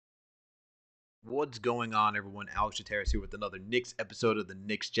What's going on, everyone? Alex Chateris here with another Knicks episode of the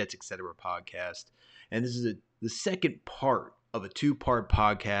Knicks Jets Etc. podcast. And this is the second part of a two-part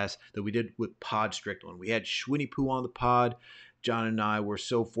podcast that we did with Pod Strickland. We had Schwinny Poo on the pod. John and I were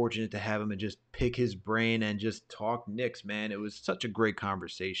so fortunate to have him and just pick his brain and just talk Knicks, man. It was such a great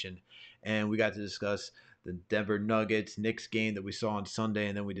conversation. And we got to discuss the Denver Nuggets Knicks game that we saw on Sunday.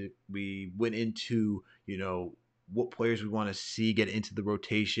 And then we went into, what players we want to see get into the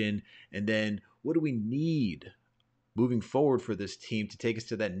rotation. And then what do we need moving forward for this team to take us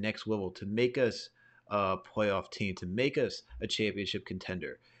to that next level, to make us a playoff team, to make us a championship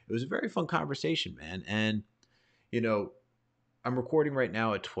contender? It was a very fun conversation, man. And, I'm recording right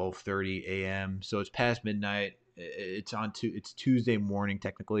now at 12:30 a.m., so it's past midnight. It's Tuesday morning,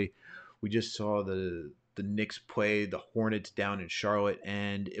 technically. We just saw the Knicks play the Hornets down in Charlotte,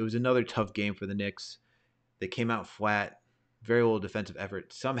 and it was another tough game for the Knicks. They came out flat. Very little defensive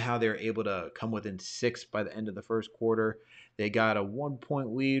effort. Somehow they were able to come within 6 by the end of the first quarter. They got a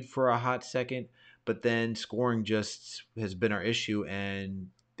 1-point lead for a hot second, but then scoring just has been our issue, and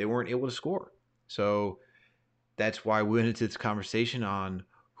they weren't able to score. So that's why we went into this conversation on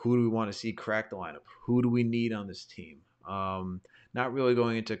who do we want to see crack the lineup? Who do we need on this team? Not really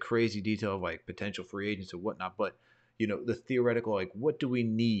going into crazy detail of like potential free agents or whatnot, but the theoretical, like, what do we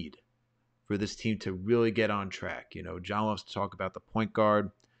need for this team to really get on track? John loves to talk about the point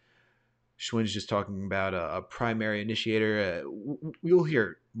guard. Schwinn's just talking about a primary initiator. You'll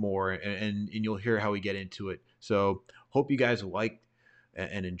hear more, and you'll hear how we get into it. So hope you guys like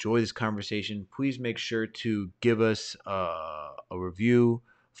and enjoy this conversation. Please make sure to give us a review,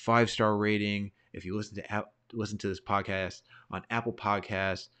 5-star rating if you listen to this podcast on Apple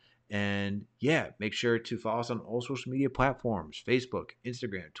Podcasts. And yeah, make sure to follow us on all social media platforms: Facebook,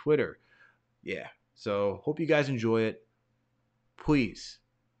 Instagram, Twitter. Yeah, so hope you guys enjoy it. Please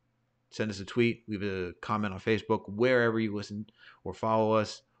send us a tweet, leave a comment on Facebook, wherever you listen or follow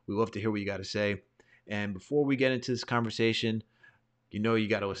us. We love to hear what you got to say. And before we get into this conversation, you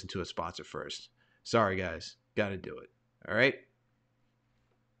got to listen to a sponsor first. Sorry, guys. Got to do it. All right?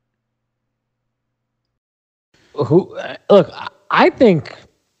 Look, I think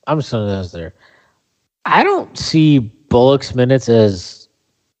I'm just going to answer there. I don't see Bullock's minutes as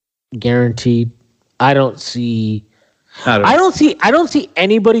guaranteed. I don't see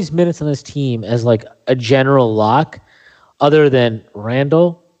anybody's minutes on this team as like a general lock other than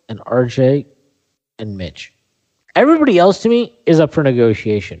Randall and RJ and Mitch. Everybody else to me is up for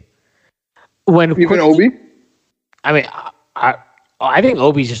negotiation. Even Obi? I mean, I think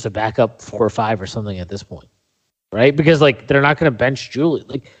Obi's just a backup 4 or 5 or something at this point, right? Because like they're not going to bench Julius.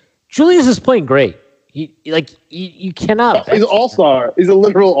 Like Julius is playing great. You cannot. He's an all-star. He's a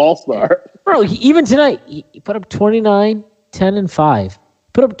literal all-star. Bro, even tonight, he put up 29, 10, and 5.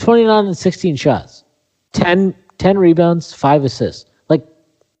 Put up 29 and 16 shots. 10 rebounds, 5 assists. Like,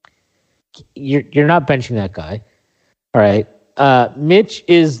 you're not benching that guy. All right. Mitch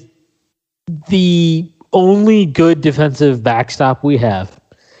is the only good defensive backstop we have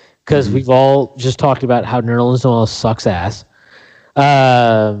because we've all just talked about how Nerlens Noel sucks ass.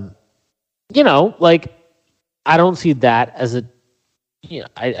 I don't see that as a,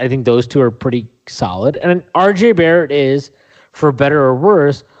 I think those two are pretty solid. And RJ Barrett is, for better or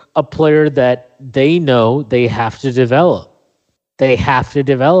worse, a player that they know they have to develop. They have to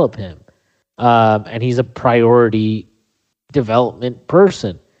develop him. And he's a priority development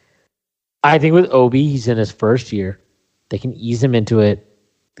person. I think with Obi, he's in his first year. They can ease him into it.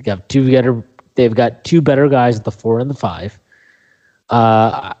 They've got 2 better guys at the 4 and the 5.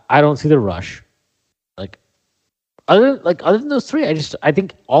 I don't see the rush. Other than those 3, I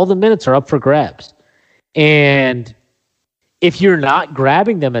think all the minutes are up for grabs. And if you're not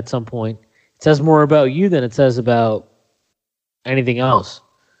grabbing them at some point, it says more about you than it says about anything else.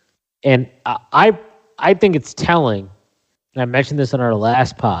 And I think it's telling, and I mentioned this on our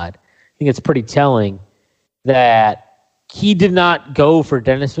last pod, I think it's pretty telling that he did not go for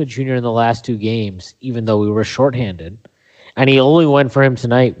Dennis Smith Jr. in the last 2 games, even though we were shorthanded. And he only went for him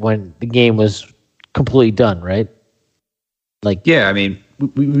tonight when the game was completely done, right? Yeah, I mean,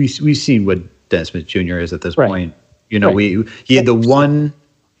 we've seen what Dennis Smith Jr. is at this point. He had the one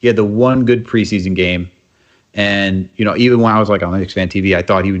good preseason game, and even when I was like on Knicks Fan TV, I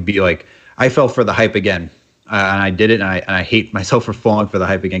thought he would be like, I fell for the hype again, and I did it, and I hate myself for falling for the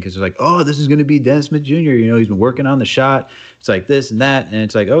hype again because it's like, oh, this is going to be Dennis Smith Jr. He's been working on the shot. It's like this and that, and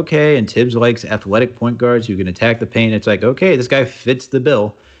it's like, okay. And Tibbs likes athletic point guards who can attack the paint. It's like, okay, this guy fits the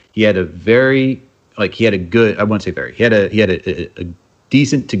bill. He had a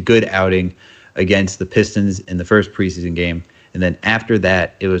decent to good outing against the Pistons in the first preseason game. And then after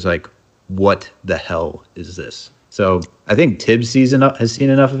that, it was like, what the hell is this? So I think Tibbs has seen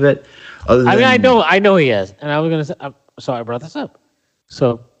enough of it. I know he has, and I was gonna say, I'm sorry I brought this up.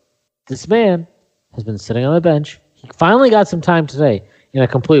 So this man has been sitting on the bench. He finally got some time today in a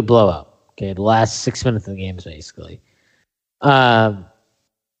complete blowout. Okay, the last 6 minutes of the games, basically.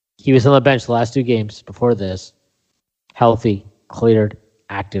 He was on the bench the last 2 games before this. Healthy, cleared,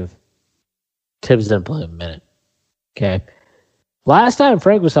 active. Tibbs didn't play a minute. Okay. Last time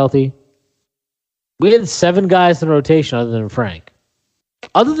Frank was healthy, we had 7 guys in rotation other than Frank.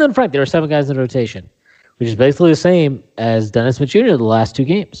 Other than Frank, there were 7 guys in rotation, which is basically the same as Dennis Smith Jr. the last 2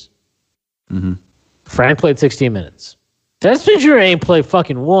 games. Mm-hmm. Frank played 16 minutes. Dennis Smith Jr. ain't played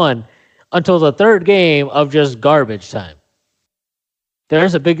fucking 1 until the 3rd game of just garbage time.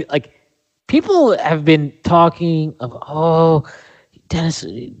 There's a big, people have been talking of, Dennis,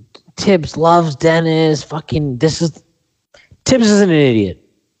 Tibbs loves Dennis, Tibbs isn't an idiot.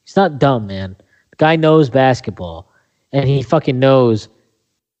 He's not dumb, man. The guy knows basketball, and he fucking knows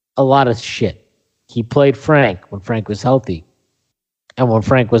a lot of shit. He played Frank when Frank was healthy, and when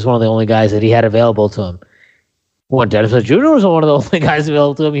Frank was one of the only guys that he had available to him. When Dennis Smith Jr. was one of the only guys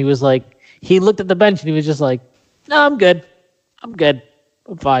available to him, he looked at the bench and he was just like, no, I'm good. I'm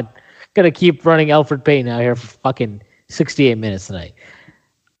fine. Gonna keep running Alfred Payton out here for fucking 68 minutes tonight.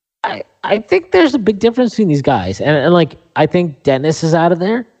 I think there's a big difference between these guys. And I think Dennis is out of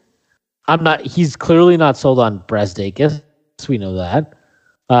there. He's clearly not sold on Brazdeikis. We know that.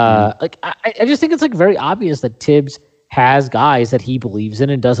 I just think it's very obvious that Tibbs has guys that he believes in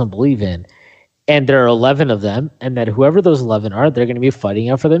and doesn't believe in. And there are 11 of them, and that whoever those 11 are, they're going to be fighting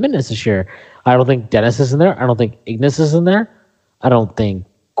out for the minutes this year. I don't think Dennis is in there. I don't think Ignas is in there. I don't think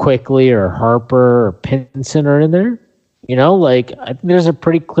Quickly or Harper or Pinson are in there. I think there's a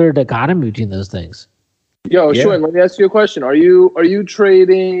pretty clear dichotomy between those things. Yo, yeah. Sean, let me ask you a question. Are you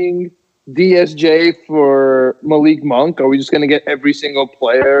trading DSJ for Malik Monk? Are we just going to get every single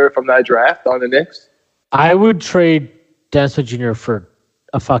player from that draft on the Knicks? I would trade Dennis Smith Jr. for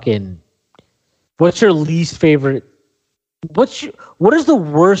a fucking... What's your least favorite... What is the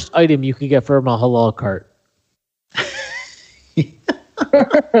worst item you could get from a halal cart?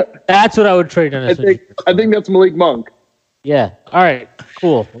 That's what I would trade Dennis Smith Jr. I think that's Malik Monk. Yeah. All right.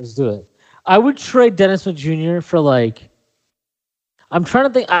 Cool. Let's do it. I would trade Dennis Smith Jr. for I'm trying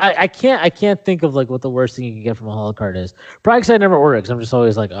to think. I can't think of what the worst thing you can get from a halal cart is. Probably because I never order it. Because I'm just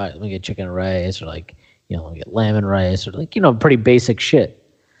always all right, let me get chicken and rice, or let me get lamb and rice, or pretty basic shit.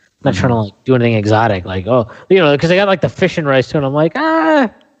 I'm not trying to do anything exotic, because I got the fish and rice too, and I'm I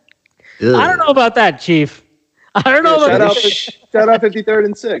don't know about that, Chief. I don't know about that. Shout out 53rd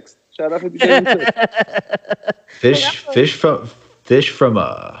and 6th. Shout out 53rd and 6th. Fish from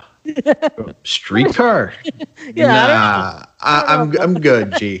a streetcar. Yeah, I'm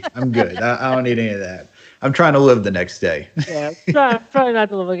good, G. I'm good. I don't need any of that. I'm trying to live the next day. Yeah, try not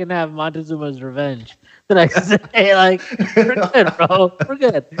to have Montezuma's revenge the next day. We're good, bro. We're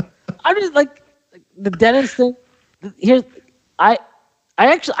good. I'm just the Dennis thing. I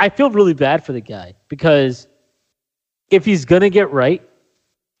feel really bad for the guy because if he's gonna get right,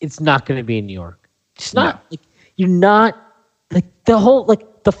 it's not gonna be in New York. It's not. No. You're not the whole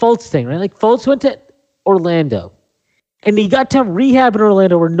the Fultz thing, right? Fultz went to Orlando, and he got to rehab in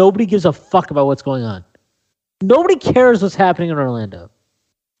Orlando where nobody gives a fuck about what's going on. Nobody cares what's happening in Orlando.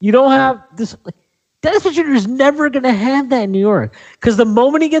 You don't have this. Dennis Smith Jr. is never going to have that in New York because the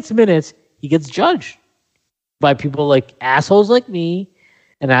moment he gets minutes, he gets judged by people assholes like me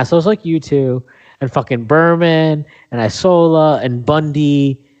and assholes like you two and fucking Berman and Isola and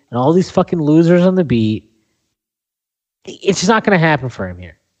Bundy and all these fucking losers on the beat. It's just not going to happen for him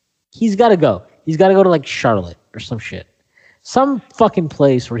here. He's got to go. He's got to go to Charlotte or some shit. Some fucking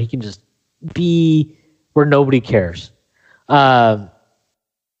place where he can just be where nobody cares. I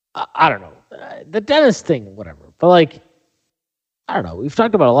don't know. The Dennis thing, whatever. But I don't know. We've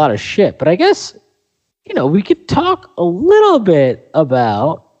talked about a lot of shit, but I guess, we could talk a little bit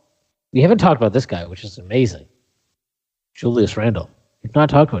about, we haven't talked about this guy, which is amazing. Julius Randle. We've not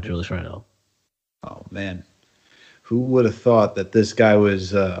talked about Julius Randle. Oh, man. Who would have thought that this guy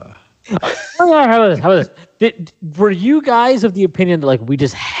was... How about this? Were you guys of the opinion that we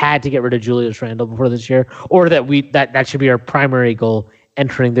just had to get rid of Julius Randle before this year, or that that should be our primary goal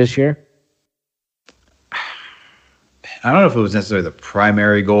entering this year? I don't know if it was necessarily the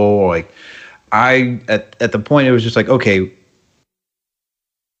primary goal. Or at the point it was just okay.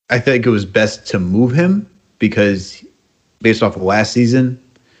 I think it was best to move him because based off of last season,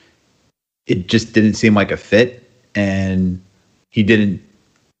 it just didn't seem like a fit, and he didn't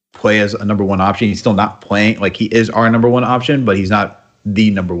play as a number one option. He's still not playing. He is our number one option, but he's not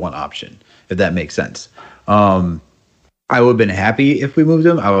the number one option, if that makes sense. I would have been happy if we moved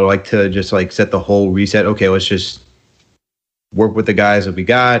him. I would like to just like set the whole reset. Okay, let's just work with the guys that we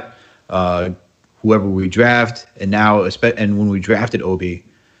got, whoever we draft. And now, and when we drafted Obi,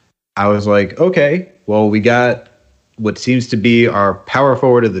 I was like, okay, well, we got what seems to be our power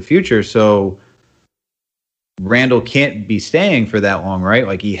forward of the future. So Randall can't be staying for that long, right?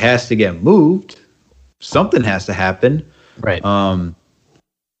 Like he has to get moved. Something has to happen. Right.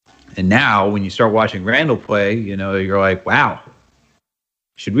 And now when you start watching Randall play, you know, you're like, wow,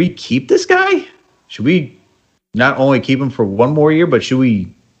 should we keep this guy? Should we not only keep him for one more year, but should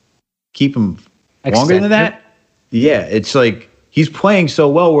we keep him longer than that? Yeah, it's like he's playing so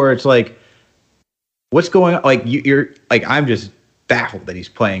well where it's like, what's going on? Like you're like, I'm just baffled that he's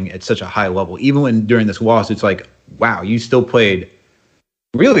playing at such a high level. Even when during this loss, it's like, wow, you still played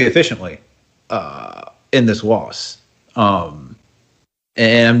really efficiently in this loss.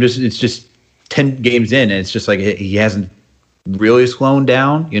 And it's just 10 games in, and it's just like he hasn't really slowed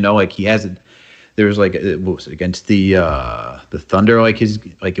down. You know, like he hasn't. There was like what was it, against the Thunder? Like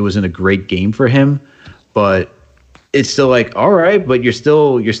it wasn't a great game for him, but it's still like all right. But you're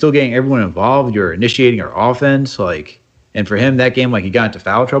still getting everyone involved. You're initiating our offense, like. And for him, that game, like he got into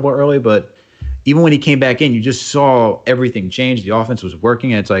foul trouble early, but even when he came back in, you just saw everything change. The offense was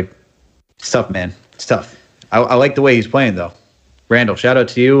working, and it's like it's tough, man. It's tough. I like the way he's playing though. Randall, shout out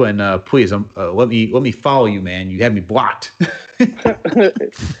to you, and please let me follow you, man. You have me blocked.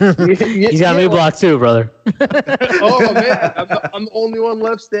 He's got me blocked too, brother. Oh man, I'm the only one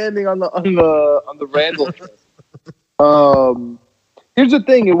left standing on the Randall. Here's the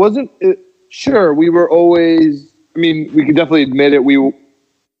thing: it wasn't sure. We were always. I mean, we can definitely admit it. We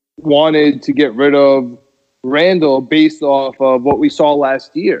wanted to get rid of Randall based off of what we saw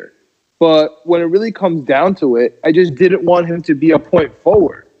last year. But when it really comes down to it, I just didn't want him to be a point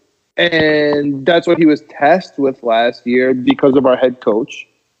forward. And that's what he was tasked with last year because of our head coach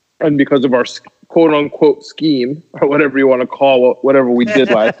and because of our quote-unquote scheme, or whatever you want to call whatever we did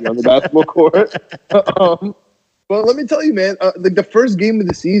last year on the basketball court. But let me tell you, man, the first game of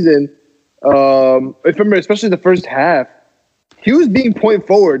the season, if remember, especially the first half, he was being point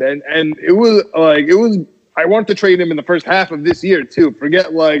forward, and it was. I wanted to trade him in the first half of this year too.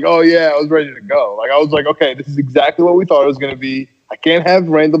 Forget like, oh yeah, I was ready to go. Like I was like, okay, this is exactly what we thought it was going to be. I can't have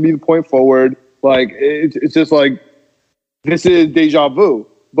Randall be the point forward. Like it's just like this is deja vu.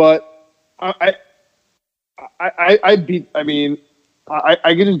 But I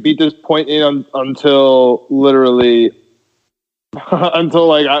can just beat this point in until literally.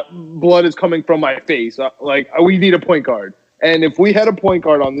 Until blood is coming from my face. We need a point guard. And if we had a point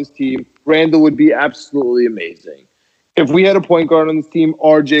guard on this team, Randall would be absolutely amazing. If we had a point guard on this team,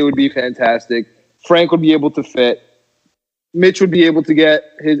 RJ would be fantastic. Frank would be able to fit. Mitch would be able to get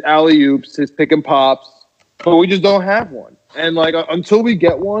his alley-oops, his pick and pops. But we just don't have one. And until we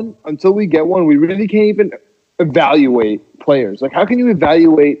get one, we really can't even evaluate players. Like how can you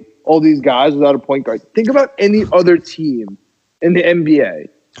evaluate all these guys without a point guard? Think about any other team in the NBA.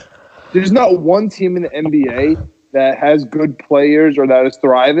 There's not one team in the NBA that has good players or that is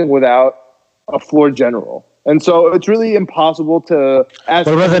thriving without a floor general. And so it's really impossible to ask.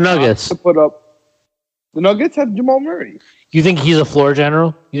 What about the Nuggets? To put up. The Nuggets have Jamal Murray. You think he's a floor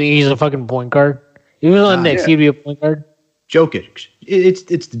general? You think he's a fucking point guard? Even on the Knicks, he'd be a point guard? Jokic. It's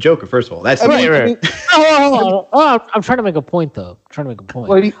the Joker, first of all. That's right. I'm trying to make a point, though. I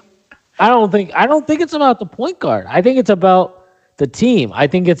don't think it's about the point guard. I think it's about the team. I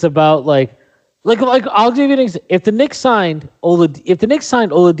think it's about like I'll give you an example. If the Knicks signed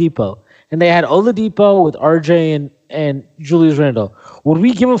Oladipo and they had Oladipo with RJ and Julius Randle, would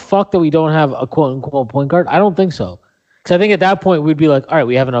we give a fuck that we don't have a quote unquote point guard? I don't think so. Because I think at that point we'd be like, all right,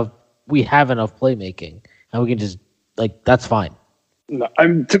 we have enough playmaking, and we can just that's fine. No,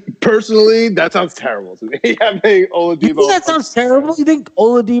 personally, that sounds terrible to me. Having Oladipo. You think that sounds terrible? You think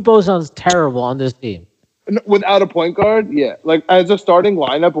Oladipo sounds terrible on this team? Without a point guard, yeah. Like as a starting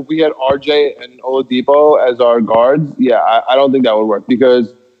lineup, if we had RJ and Oladipo as our guards, yeah, I don't think that would work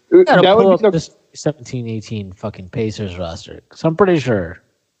because that would be this 17-18 fucking Pacers roster. So I'm pretty sure.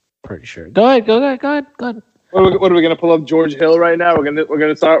 Go ahead. What are we gonna pull up George Hill right now? We're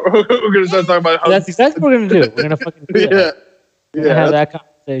gonna start talking about. That's exactly what we're gonna do. We're gonna fucking do that. We're gonna have that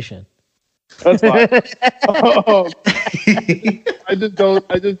conversation. That's fine. I just don't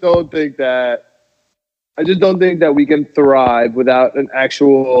think that. I just don't think that we can thrive without an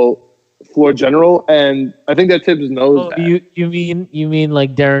actual floor general, and I think that Tibbs knows that. You mean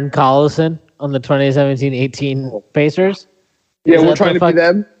like Darren Collison on the 2017-18 Pacers? Yeah, we're trying to be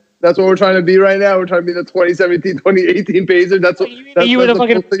them. That's what we're trying to be right now. We're trying to be the 2017, 2018 Pacers. That's what You that's mean the a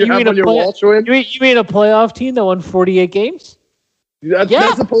fucking poster you have on your wall, Schwinn? you mean a playoff team that won 48 games? That's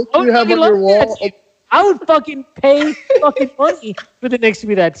the poster you have on your wall. I would fucking pay fucking money for the Knicks to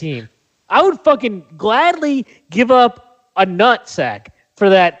be that team. I would fucking gladly give up a nut sack for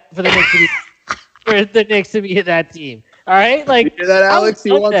the Knicks to be that team. All right, like you hear that, Alex?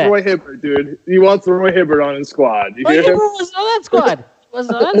 He wants Roy Hibbert, dude. He wants Roy Hibbert on his squad. You hear him? Was on that squad.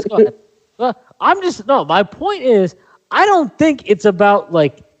 Well, my point is, I don't think it's about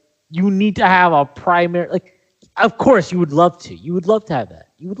like you need to have a primary. Like, of course, you would love to. You would love to have that.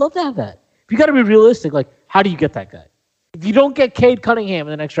 You would love to have that. But you got to be realistic. Like, how do you get that guy? If you don't get Cade Cunningham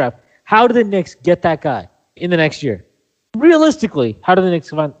in the next draft, how do the Knicks get that guy in the next year? Realistically, how do the Knicks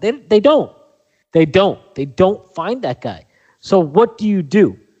find? They don't. They don't find that guy. So what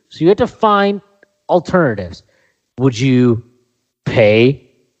do? So you have to find alternatives. Would you pay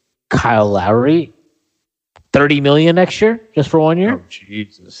Kyle Lowry $30 million next year just for 1 year? Oh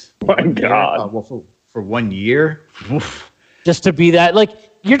Jesus! My God! Well, for 1 year, oof. Just to be that, like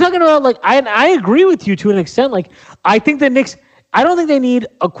you're talking about, like I agree with you to an extent. Like I think the Knicks. I don't think they need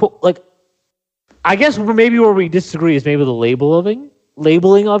a like. I guess maybe where we disagree is maybe the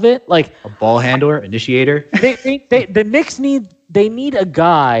labeling of it, like a ball handler, initiator. The Knicks need a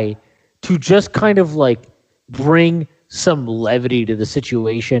guy to just kind of like bring some levity to the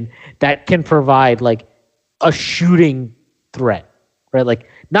situation that can provide like a shooting threat, right? Like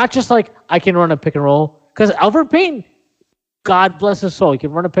not just like I can run a pick and roll, because Elfrid Payton, God bless his soul, he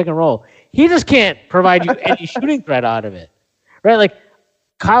can run a pick and roll. He just can't provide you any shooting threat out of it, right? Like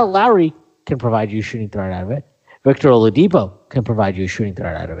Kyle Lowry can provide you a shooting threat out of it. Victor Oladipo can provide you a shooting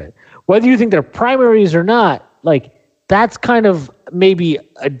threat out of it. Whether you think they're primaries or not, like that's kind of maybe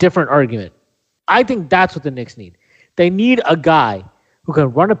a different argument. I think that's what the Knicks need. They need a guy who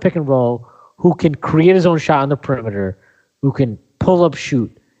can run a pick and roll, who can create his own shot on the perimeter, who can pull up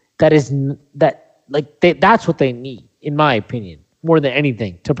shoot. That's what they need, in my opinion, more than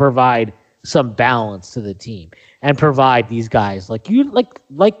anything, to provide some balance to the team and provide these guys like you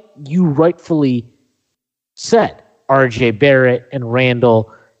rightfully said, RJ Barrett and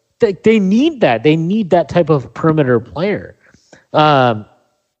Randall. They need that. They need that type of perimeter player. But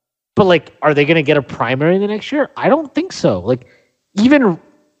like, are they going to get a primary in the next year? I don't think so. Like, even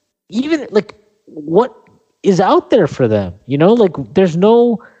like, what is out there for them? You know, like, there's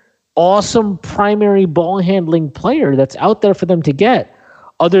no awesome primary ball handling player that's out there for them to get,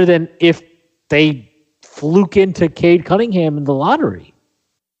 other than if they fluke into Cade Cunningham in the lottery.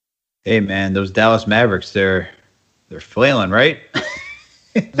 Hey man, those Dallas Mavericks, they're flailing, right?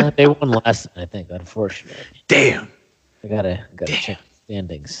 They won last night, I think, unfortunately. Damn. I gotta check the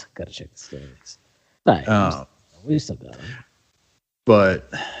standings. Right, we still got them. But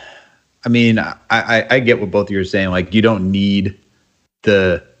I mean, I get what both of you are saying. Like, you don't need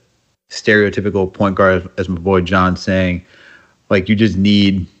the stereotypical point guard, as my boy John's saying. Like, you just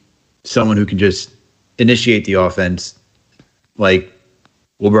need someone who can just initiate the offense. Like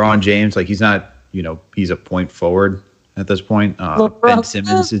LeBron James, like he's not, he's a point forward at this point. Ben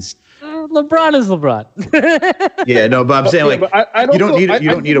Simmons is. LeBron is LeBron. Yeah, no, but I'm saying like you don't need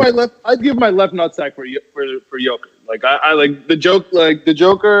I'd give my left nutsack for Joker. Like I like the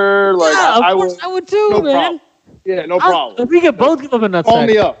Joker. Like yeah, of course I would too, no man. Problem. Yeah, no problem. We could both give him a nutsack. Call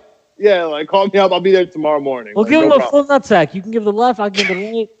me up. Yeah, like call me up. I'll be there tomorrow morning. We'll give him a full nutsack. You can give the left. I'll give the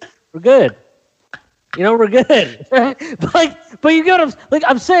right. We're good. We're good. but you get what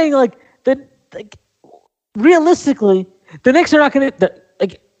I'm saying. Realistically, the Knicks are not going to.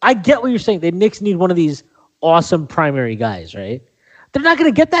 I get what you're saying. The Knicks need one of these awesome primary guys, right? They're not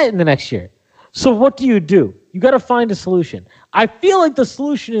going to get that in the next year. So what do? You got to find a solution. I feel like the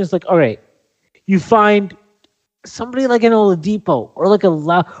solution is like, all right, you find somebody like an Oladipo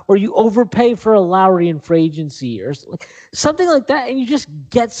or you overpay for a Lowry in free agency or something like that, and you just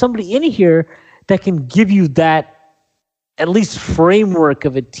get somebody in here that can give you that at least framework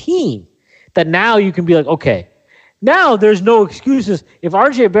of a team that now you can be like, okay, now there's no excuses. If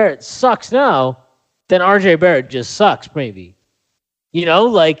RJ Barrett sucks now, then RJ Barrett just sucks, maybe.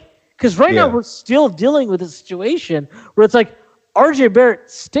 Because right now we're still dealing with a situation where it's like RJ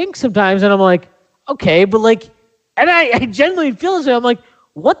Barrett stinks sometimes, and I'm like, okay, but and I genuinely feel this way. I'm like,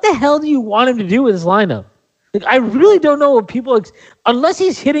 what the hell do you want him to do with his lineup? I really don't know what people unless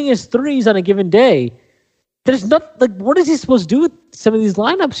he's hitting his threes on a given day. There's not what is he supposed to do with some of these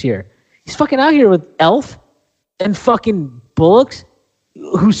lineups here? He's fucking out here with Elf and fucking Bullocks,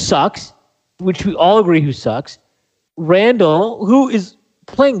 who sucks, which we all agree who sucks. Randall, who is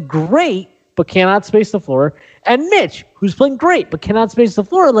playing great, but cannot space the floor, and Mitch, who's playing great but cannot space the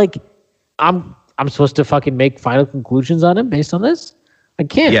floor. Like, I'm supposed to fucking make final conclusions on him based on this? I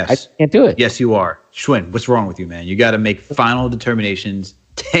can't. Yes. I can't do it. Yes, you are. Schwinn, what's wrong with you, man? You got to make final determinations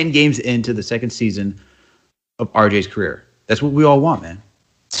 10 games into the second season of RJ's career. That's what we all want, man.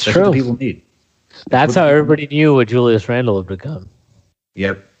 It's That's true. what the people need. That's how everybody knew what Julius Randle would become.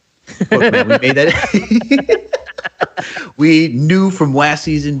 Yep. Look, man, we made that. We knew from last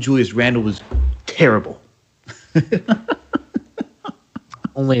season Julius Randle was terrible.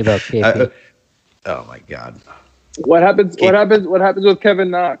 Only about KP. Oh my God. What happens with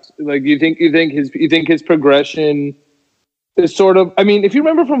Kevin Knox? Like, you think his progression is sort of, I mean, if you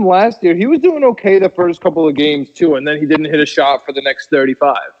remember from last year, he was doing okay the first couple of games too, and then he didn't hit a shot for the next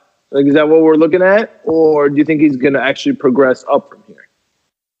 35. Like, is that what we're looking at? Or do you think he's going to actually progress up from here?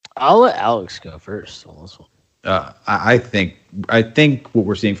 I'll let Alex go first on this one. I think what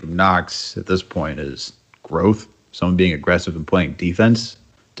we're seeing from Knox at this point is growth, someone being aggressive and playing defense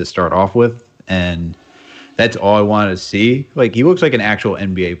to start off with, and that's all I wanted to see. Like, he looks like an actual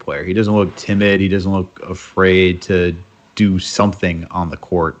NBA player. He doesn't look timid. He doesn't look afraid to do something on the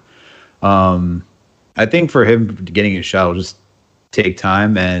court. I think for him getting his shot will just take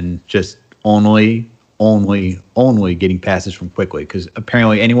time and just only getting passes from quickly, because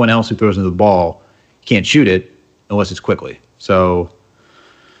apparently anyone else who throws into the ball can't shoot it unless it's quickly. So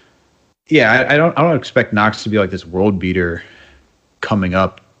yeah, I don't expect Knox to be like this world beater coming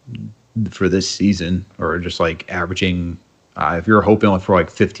up for this season, or just like averaging. If you're hoping for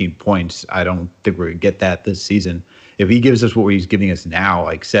like 15 points, I don't think we're gonna get that this season. If he gives us what he's giving us now,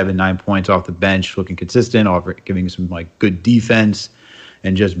 like 7-9 points off the bench, looking consistent, giving some like good defense,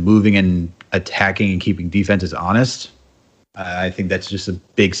 and just moving and attacking and keeping defenses honest, I think that's just a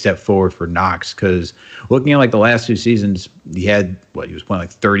big step forward for Knox. Because looking at like the last 2 seasons, he was playing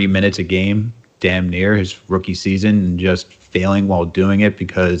like 30 minutes a game, damn near his rookie season, and just failing while doing it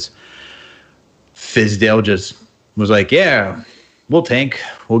because Fizdale just was like, yeah, we'll tank.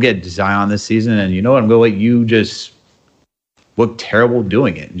 We'll get Zion this season. And you know what? I'm going to let you just look terrible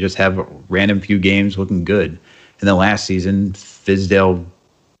doing it and just have a random few games looking good. And then last season, Fizdale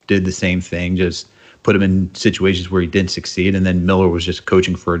did the same thing, just put him in situations where he didn't succeed. And then Miller was just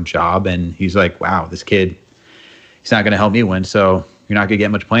coaching for a job. And he's like, wow, this kid, he's not going to help me win. So you're not going to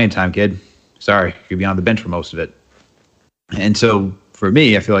get much playing time, kid. Sorry, you'll be on the bench for most of it. And so for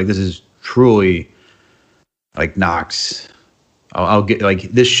me, I feel like this is truly like Knox. I'll get like,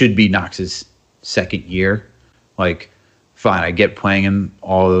 this should be Knox's second year. Like, fine, I get playing him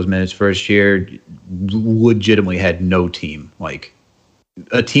all those minutes first year. Legitimately had no team. Like,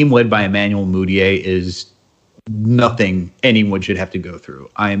 a team led by Emmanuel Mudiay is nothing anyone should have to go through.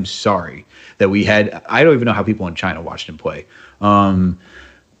 I am sorry that we had. I don't even know how people in China watched him play.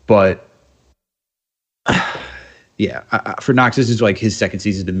 But yeah, for Knox, this is like his second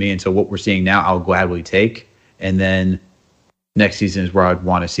season to me. And so what we're seeing now, I'll gladly take. And then next season is where I'd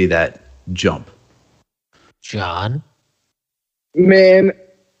want to see that jump. John? Man,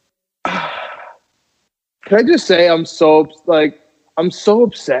 can I just say I'm so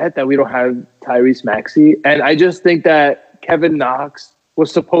upset that we don't have Tyrese Maxey. And I just think that Kevin Knox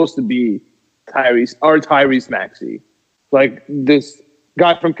was supposed to be Tyrese Maxey. Like, this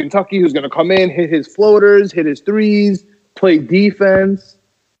guy from Kentucky who's going to come in, hit his floaters, hit his threes, play defense.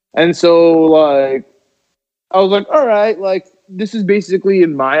 And so, like, I was like, all right, like, this is basically,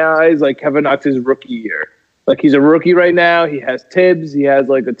 in my eyes, like Kevin Knox's rookie year. Like, he's a rookie right now. He has Tibbs. He has,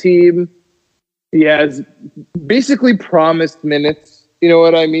 like, a team. He has basically promised minutes. You know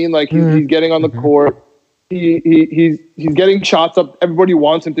what I mean? Like, he's getting on the court. He's getting shots up. Everybody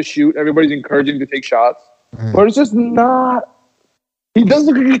wants him to shoot. Everybody's encouraging him to take shots. But it's just not. He does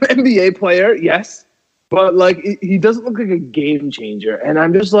look like an NBA player, yes. But, like, he doesn't look like a game changer. And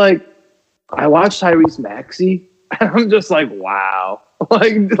I'm just like, I watched Tyrese Maxey, and I'm just like, wow.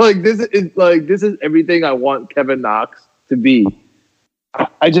 Like this is everything I want Kevin Knox to be.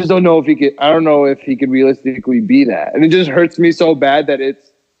 I just don't know if he could. I don't know if he could realistically be that. And it just hurts me so bad that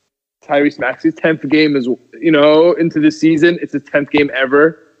it's Tyrese Maxey's 10th game into the season. It's his 10th game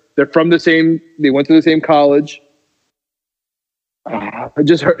ever. They're from the same. They went to the same college. It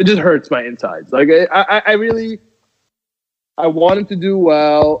just hurts my insides. Like, I really want him to do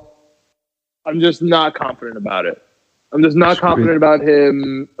well. I'm just not confident about it. I'm just not confident about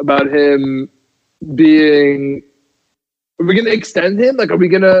him being. Are we going to extend him? Like, is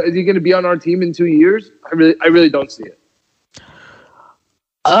he going to be on our team in 2 years? I really don't see it.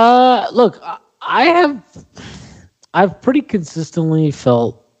 Look, I've pretty consistently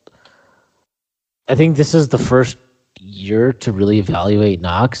felt. I think this is the first year to really evaluate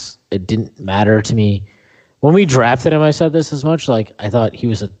Knox. It didn't matter to me. When we drafted him, I said this as much. Like, I thought he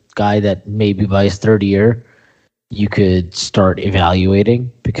was a guy that maybe by his third year, you could start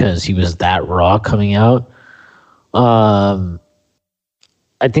evaluating because he was that raw coming out. I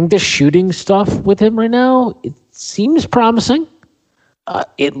think the shooting stuff with him right now, it seems promising.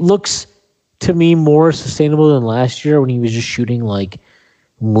 It looks to me more sustainable than last year when he was just shooting like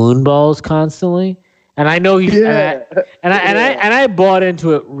moon balls constantly. And I know he's I bought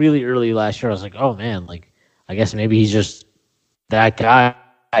into it really early last year. I was like, oh man, like I guess maybe he's just that guy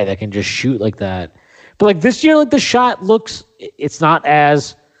that can just shoot like that. But like this year, like the shot looks, it's not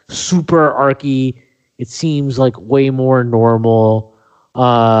as super arcy. It seems like way more normal.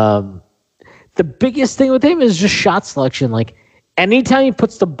 The biggest thing with him is just shot selection. Like anytime he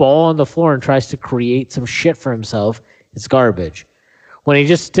puts the ball on the floor and tries to create some shit for himself, it's garbage. When he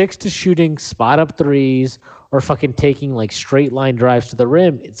just sticks to shooting spot up threes or fucking taking like straight line drives to the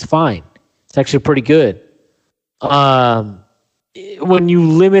rim, it's fine. It's actually pretty good. When you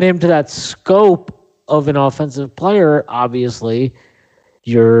limit him to that scope of an offensive player, obviously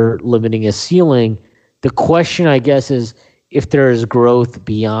you're limiting his ceiling. The question, I guess, is if there is growth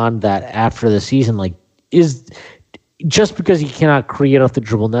beyond that after the season. Like, is just because he cannot create off the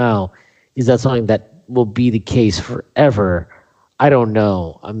dribble now, is that something that will be the case forever? I don't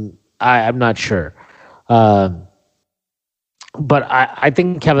know. I'm not sure. But I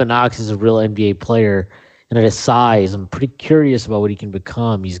think Kevin Knox is a real NBA player, and at his size, I'm pretty curious about what he can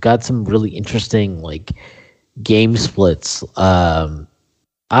become. He's got some really interesting like game splits. I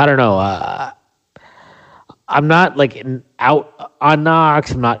don't know. I'm not like out on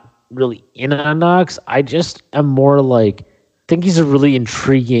Knox. I'm not really in on Knox. I just am more like, I think he's a really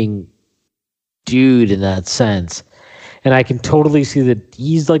intriguing dude in that sense. And I can totally see that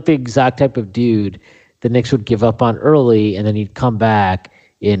he's like the exact type of dude the Knicks would give up on early, and then he'd come back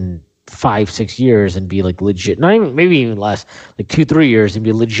in 5-6 years and be like legit, not even, maybe even less, like 2-3 years and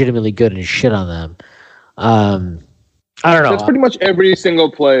be legitimately good and shit on them. I don't know. That's pretty much every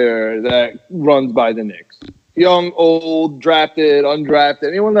single player that runs by the Knicks. Young, old, drafted, undrafted.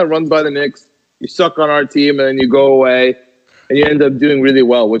 Anyone that runs by the Knicks, you suck on our team and then you go away and you end up doing really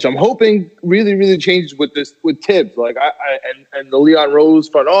well, which I'm hoping really, really changes with Tibbs. Like and the Leon Rose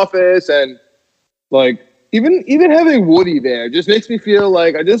front office, and like even having Woody there just makes me feel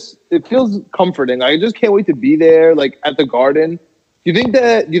like it feels comforting. I just can't wait to be there, like at the Garden. Do you think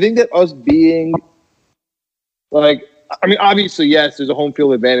that us being like, I mean, obviously, yes, there's a home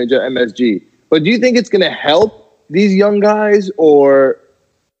field advantage at MSG, but do you think it's going to help these young guys, or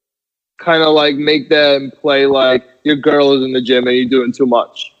kind of like make them play like your girl is in the gym and you're doing too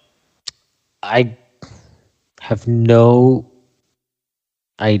much? I have no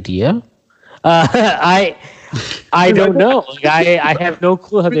idea. I don't know. Like, I have no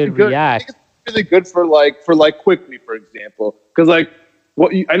clue how they'd react. I think it's really good for Quickly, for example, because I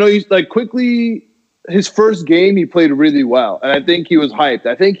know he's like Quickly. His first game, he played really well, and I think he was hyped.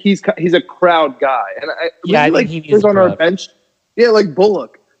 I think he's a crowd guy, and I think he needs on our bench. Yeah, like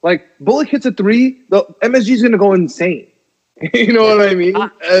Bullock. Like Bullock hits a three, the MSG's gonna go insane. You know what I mean?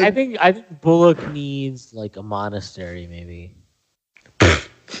 I think Bullock needs like a monastery, maybe.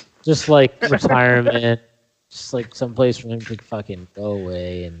 Just like retirement, just like someplace for him to fucking go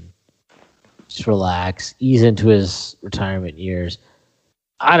away and just relax, ease into his retirement years.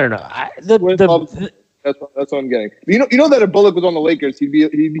 I don't know. That's what I'm getting. You know that if Bullock was on the Lakers, he'd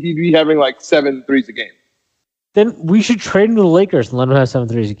be having like 7 threes a game. Then we should trade him to the Lakers and let him have 7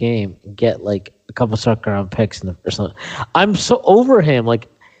 threes a game and get like a couple second round picks or something. I'm so over him. Like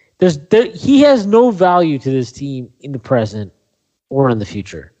he has no value to this team in the present or in the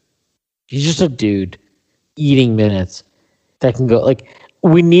future. He's just a dude eating minutes that can go. Like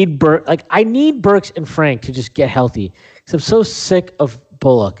we need I need Burks and Frank to just get healthy because I'm so sick of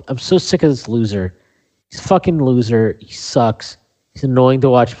Bullock. I'm so sick of this loser. He's a fucking loser. He sucks. He's annoying to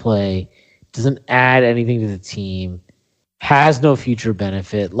watch play. Doesn't add anything to the team. Has no future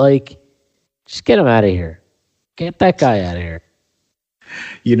benefit. Like, just get him out of here. Get that guy out of here.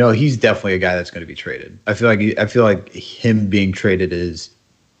 You know, he's definitely a guy that's going to be traded. I feel like him being traded is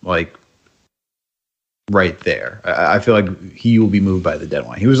like right there. I feel like he will be moved by the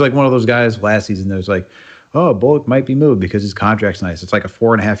deadline. He was like one of those guys last season that was like, oh, Bullock might be moved because his contract's nice. It's like a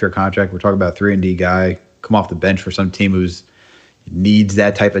 4.5-year contract. We're talking about a 3-and-D guy, come off the bench for some team who's needs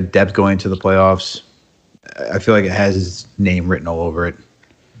that type of depth going into the playoffs. I feel like it has his name written all over it.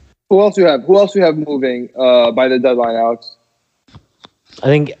 Who else you have moving by the deadline, Alex? I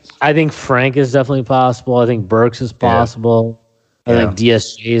think Frank is definitely possible. I think Burks is possible. I think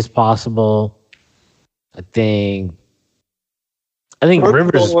DSJ is possible. I think I think That's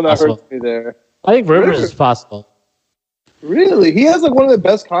Rivers the is one that possible. hurts me there. I think Rivers is possible. Really? He has like one of the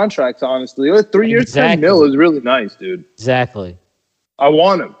best contracts, honestly. Like 3 years, Exactly. 10 mil is really nice, dude. Exactly. I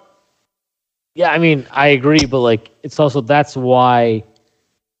want him. Yeah, I mean, I agree, but like, it's also that's why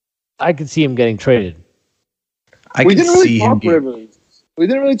I could see him getting traded. We didn't really talk Rivers. We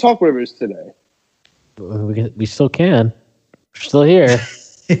didn't really talk Rivers today. We still can. We're still here.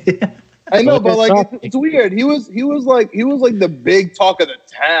 I know, but like it's weird. He was like the big talk of the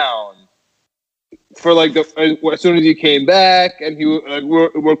town for like as soon as he came back, and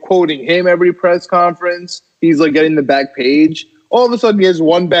we're quoting him every press conference. He's like getting the back page. All of a sudden, he has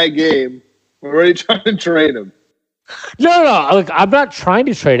one bad game. We're already trying to trade him. No. Look, I'm not trying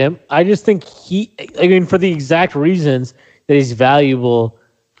to trade him. I just think for the exact reasons that he's valuable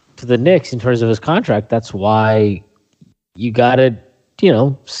to the Knicks in terms of his contract. That's why you gotta,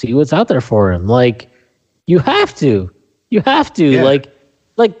 see what's out there for him. Like, you have to. Yeah.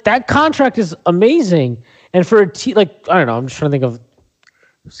 Like that contract is amazing. And for a team, like, I don't know, I'm just trying to think of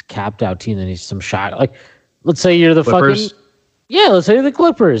this capped out team that needs some shot. Like, let's say you're the Clippers. Let's say you're the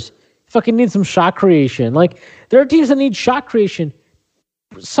Clippers. Fucking need some shot creation. Like, there are teams that need shot creation.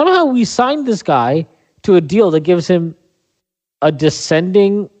 Somehow we signed this guy to a deal that gives him a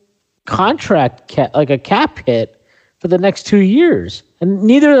descending contract, like a cap hit for the next 2 years. And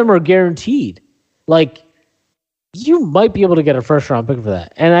neither of them are guaranteed. Like, you might be able to get a first round pick for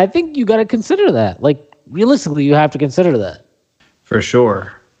that. And I think you got to consider that. Like, realistically, you have to consider that. For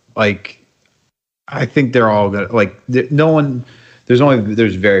sure. Like, I think they're all going to, like,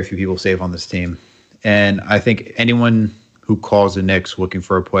 there's very few people safe on this team. And I think anyone who calls the Knicks looking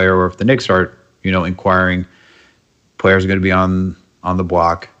for a player, or if the Knicks are, inquiring, players are going to be on the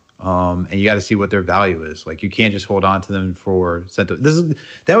block. And you got to see what their value is. Like, you can't just hold on to them for sentiment.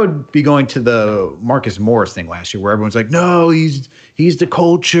 That would be going to the Marcus Morris thing last year, where everyone's like, no, he's the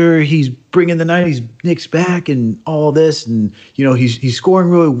culture, he's bringing the '90s Knicks back, and all this, and he's scoring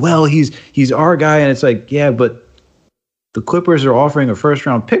really well. He's our guy, and it's like, yeah, but the Clippers are offering a first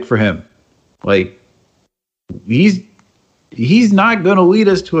round pick for him. Like, he's not going to lead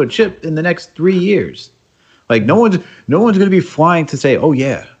us to a chip in the next 3 years. Like, no one's going to be flying to say, oh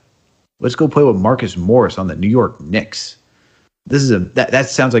yeah, let's go play with Marcus Morris on the New York Knicks. That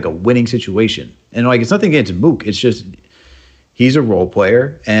sounds like a winning situation. And like, it's nothing against Mook. It's just he's a role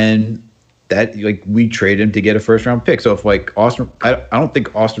player, and that, like, we trade him to get a first round pick. So if like Austin, I don't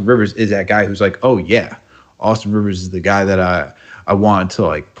think Austin Rivers is that guy who's like, oh yeah, Austin Rivers is the guy that I want to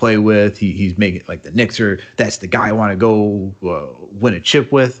like play with. He's making like the Knicks are. That's the guy I want to go win a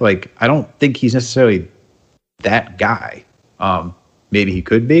chip with. Like, I don't think he's necessarily that guy. Maybe he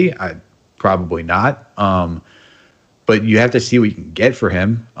could be. Probably not. But you have to see what you can get for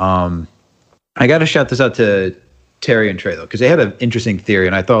him. I got to shout this out to Terry and Trey, though, because they had an interesting theory,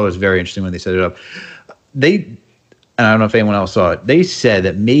 and I thought it was very interesting when they set it up. And I don't know if anyone else saw it, they said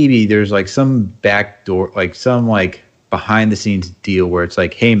that maybe there's like some backdoor, like some like behind the scenes deal where it's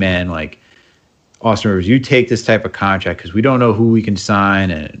like, hey man, like, Austin Rivers, you take this type of contract because we don't know who we can sign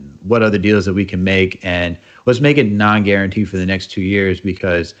and what other deals that we can make, and let's make it non-guaranteed for the next 2 years,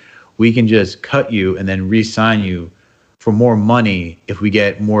 because we can just cut you and then re-sign you for more money if we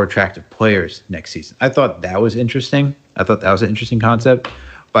get more attractive players next season. I thought that was interesting. I thought that was an interesting concept.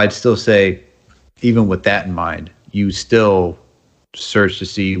 But I'd still say, even with that in mind, you still search to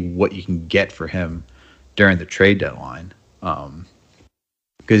see what you can get for him during the trade deadline.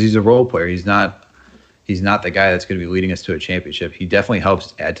 Because he's a role player. He's not the guy that's going to be leading us to a championship. He definitely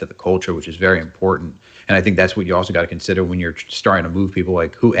helps add to the culture, which is very important. And I think that's what you also got to consider when you're starting to move people,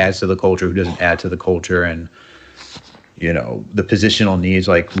 like who adds to the culture, who doesn't add to the culture. And, the positional needs,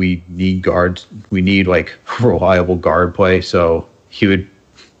 like we need guards. We need like reliable guard play. So he would,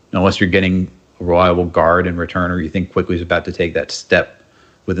 unless you're getting a reliable guard and returner, you think Quickly is about to take that step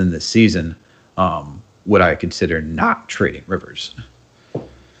within the season, would I consider not trading Rivers?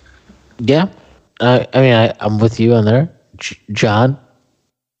 Yeah. I'm with you on there. John?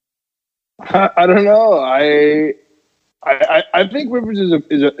 I don't know. I think Rivers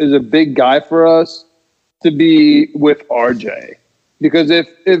is a big guy for us to be with RJ, because if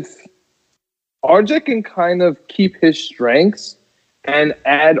RJ can kind of keep his strengths and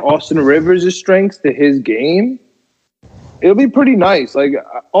add Austin Rivers' strengths to his game, it'll be pretty nice. Like,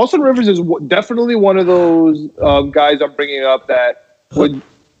 Austin Rivers is definitely one of those guys I'm bringing up that would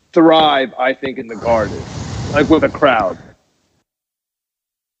thrive, I think, in the Garden, like with a crowd.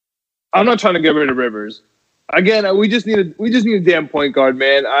 I'm not trying to get rid of Rivers. Again, we just need a damn point guard,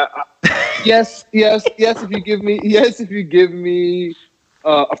 man. Yes. If you give me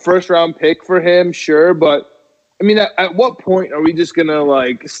a first round pick for him, sure. But I mean, at what point are we just gonna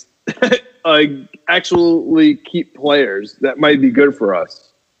like actually keep players that might be good for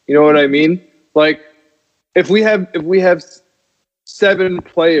us? You know what I mean? Like, if we have 7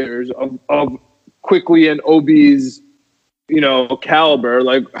 players of Quickly and Obi's, caliber,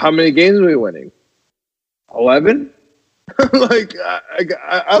 like how many games are we winning? 11? Like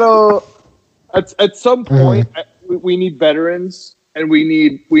I don't. At some point, we need veterans and we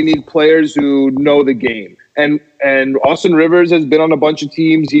need players who know the game. And Austin Rivers has been on a bunch of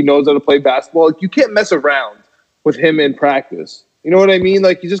teams. He knows how to play basketball. Like, you can't mess around with him in practice. You know what I mean?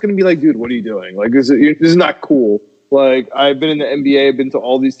 Like, he's just gonna be like, dude, what are you doing? Like, this is not cool. Like, I've been in the NBA. I've been to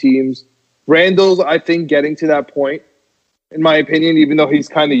all these teams. Randall's, I think, getting to that point, in my opinion, even though he's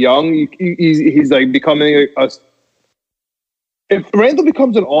kind of young, he's like becoming a. If Randall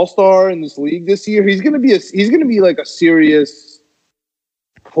becomes an all-star in this league this year, he's gonna be like a serious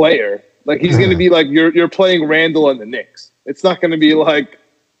player. Like, he's gonna be like you're playing Randall and the Knicks. It's not gonna be like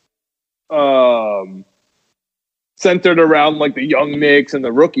centered around like the young Knicks and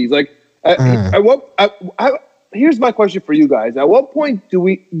the rookies. Like, here's my question for you guys: At what point are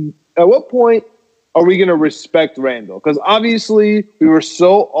we gonna respect Randall? Because obviously we were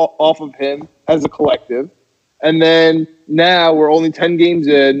so off of him as a collective. And then now we're only 10 games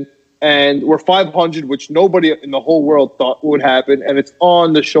in, and we're 500, which nobody in the whole world thought would happen. And it's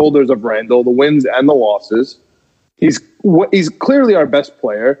on the shoulders of Randall, the wins and the losses. He's clearly our best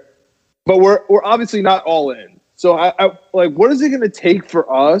player, but we're obviously not all in. So I like, what is it going to take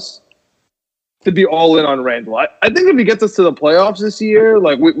for us to be all in on Randall? I think if he gets us to the playoffs this year,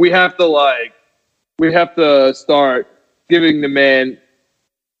 like we have to start giving the man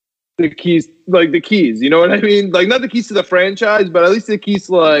the keys, you know what I mean? Like, not the keys to the franchise, but at least the keys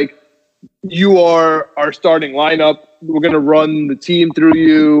to, like, you are our starting lineup. We're going to run the team through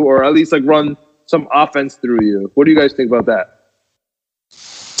you, or at least, like, run some offense through you. What do you guys think about that?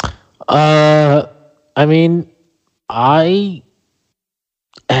 I mean, I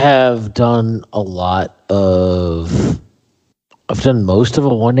have done I've done most of a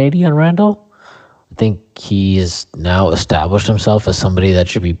 180 on Randall. I think he has now established himself as somebody that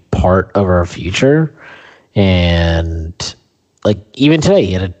should be part of our future. And, like, even today,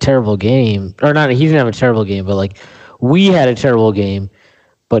 he had a terrible game. Or not, he didn't have a terrible game, but, like, we had a terrible game.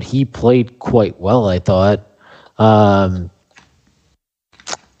 But he played quite well, I thought. I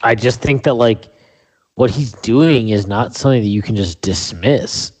just think that, like, what he's doing is not something that you can just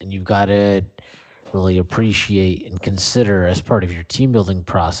dismiss. And you've got to really appreciate and consider as part of your team-building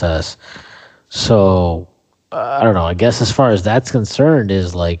process. So, I don't know. I guess as far as that's concerned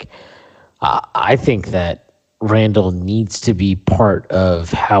is, like, I think that Randall needs to be part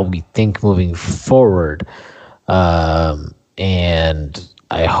of how we think moving forward. And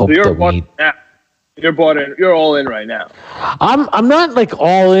I hope that we... You're bought in. You're all in right now. I'm not, like,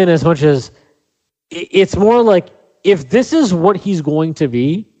 all in as much as... It's more like, if this is what he's going to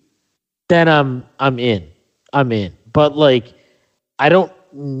be, then I'm in. I'm in. But, like, I don't...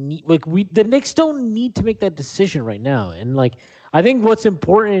 the Knicks don't need to make that decision right now. And, like, I think what's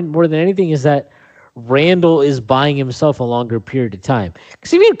important more than anything is that Randall is buying himself a longer period of time.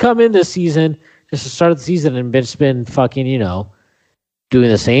 Because if he had come in this season, just to start the season, and just been fucking, doing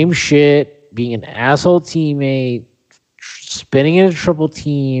the same shit, being an asshole teammate, spinning into triple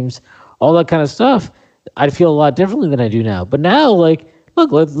teams, all that kind of stuff, I'd feel a lot differently than I do now. But now, like, look,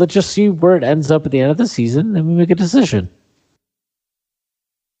 let's just see where it ends up at the end of the season, and we make a decision.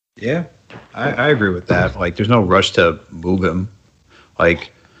 Yeah, I agree with that. Like, there's no rush to move him.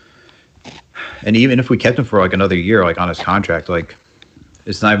 Like, and even if we kept him for, like, another year, like, on his contract, like,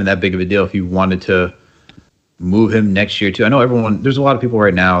 it's not even that big of a deal if you wanted to move him next year, too. I know there's a lot of people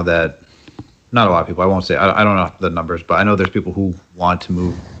right now that, not a lot of people, I won't say, I don't know the numbers, but I know there's people who want to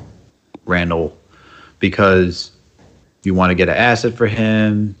move Randall because you want to get an asset for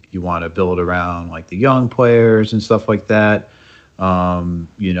him, you want to build around, like, the young players and stuff like that.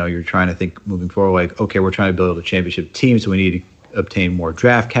 You're trying to think moving forward, like, okay, we're trying to build a championship team, so we need to obtain more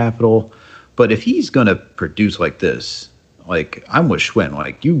draft capital. But if he's going to produce like this, like, I'm with Schwinn,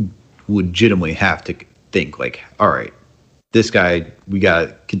 like, you legitimately have to think, like, all right, this guy, we got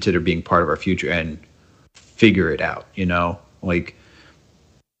to consider being part of our future and figure it out, Like,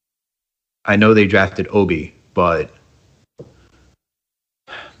 I know they drafted Obi, but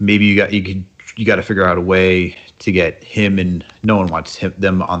maybe you got to figure out a way to get him, and no one wants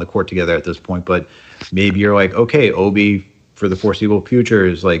them on the court together at this point, but maybe you're like, okay, Obi for the foreseeable future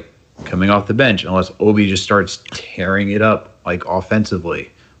is, like, coming off the bench unless Obi just starts tearing it up, like,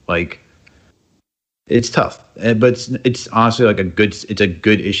 offensively. Like, it's tough. But it's honestly like a good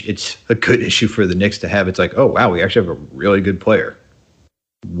issue. It's a good issue for the Knicks to have. It's like, oh wow, we actually have a really good player.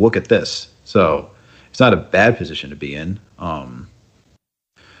 Look at this. So it's not a bad position to be in.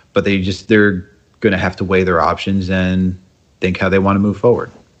 But they're going to have to weigh their options and think how they want to move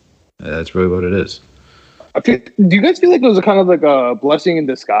forward. That's really what it is. Do you guys feel like it was a kind of like a blessing in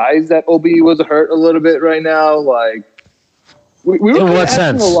disguise that Obi was hurt a little bit right now? Like we were kind of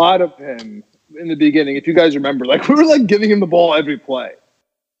asking a lot of him in the beginning, if you guys remember. Like we were like giving him the ball every play.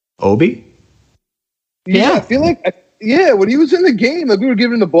 Obi? Yeah, I feel like when he was in the game, like we were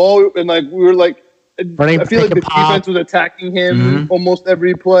giving him the ball and like we were like I feel like the defense was attacking him almost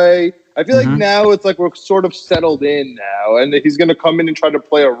every play. I feel like now it's like we're sort of settled in now, and he's going to come in and try to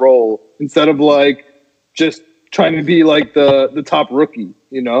play a role instead of like just trying to be like the top rookie,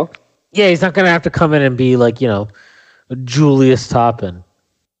 you know? Yeah, he's not going to have to come in and be like, Julius Toppin.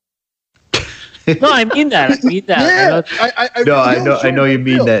 No, I mean that. Yeah, I know you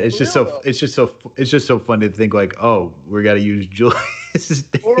mean that. It's just so funny to think like, oh, we got to use Julius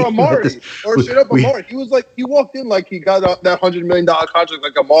or Amari or straight up Amari. He was like, he walked in like he got that $100 million contract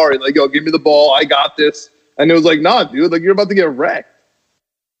like Amari, like, yo, give me the ball, I got this, and it was like, nah, dude, like you're about to get wrecked.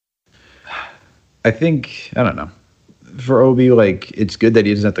 I think I don't know. For Obi, like it's good that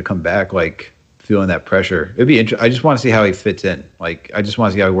he doesn't have to come back like feeling that pressure. It'd be interesting. I just want to see how he fits in. Like I just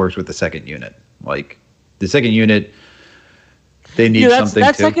want to see how he works with the second unit. Like the second unit, they need something.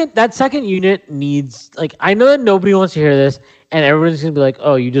 That second unit needs like I know that nobody wants to hear this, and everyone's gonna be like,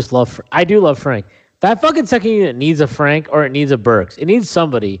 "Oh, you just love." I do love Frank. That fucking second unit needs a Frank or it needs a Burks. It needs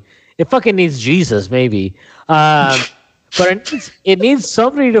somebody. It fucking needs Jesus, maybe. But it needs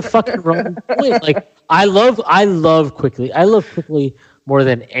somebody to fucking run the point. Like I love Quickly. I love Quickly more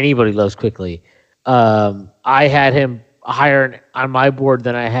than anybody loves Quickly. I had him higher on my board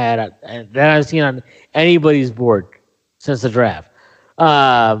than I've seen on anybody's board since the draft.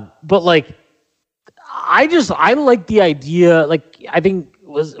 But like, I like the idea. Like, I think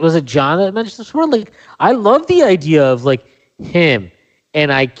was it John that mentioned this one? Like, I love the idea of like him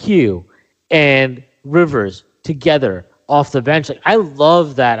and IQ and Rivers together off the bench. Like, I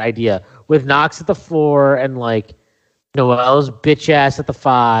love that idea with Knox at the 4 and like Noel's bitch ass at the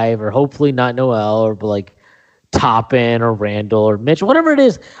 5, or hopefully not Noel, or like Toppin or Randall or Mitch, whatever it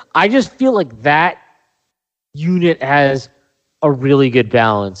is. I just feel like that unit has a really good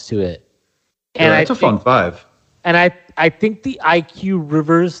balance to it. And it's a fun 5. And I think the IQ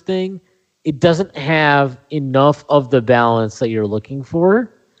Rivers thing, it doesn't have enough of the balance that you're looking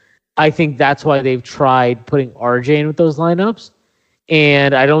for. I think that's why they've tried putting RJ in with those lineups.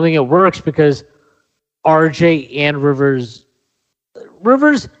 And I don't think it works because RJ and Rivers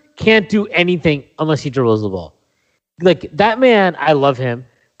can't do anything unless he dribbles the ball. Like that man, I love him,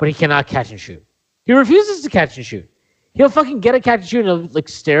 but he cannot catch and shoot. He refuses to catch and shoot. He'll fucking get a catch and shoot and he'll like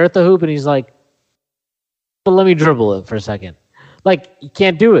stare at the hoop and he's like, but let me dribble it for a second. Like, you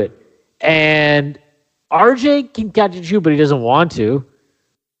can't do it. And RJ can catch and shoot, but he doesn't want to.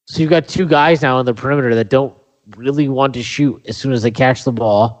 So you've got two guys now on the perimeter that don't really want to shoot as soon as they catch the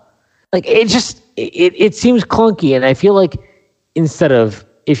ball. Like, it seems clunky. And I feel like instead of,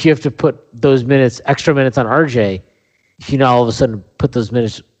 if you have to put those extra minutes on RJ, if you now all of a sudden put those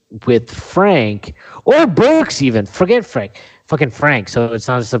minutes with Frank or Burks even, forget Frank, fucking Frank. So it's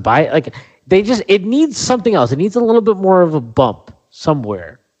not just a buy. Like, it needs something else. It needs a little bit more of a bump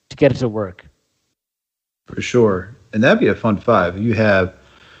somewhere to get it to work. For sure. And that'd be a fun 5. You have,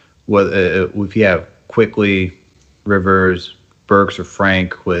 if you have Quickly, Rivers, Burks, or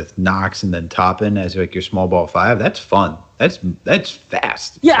Frank with Knox and then Toppin as like your small ball 5. That's fun. That's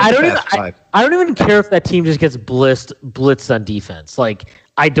fast. Yeah, I don't even care if that team just gets blitzed on defense. Like,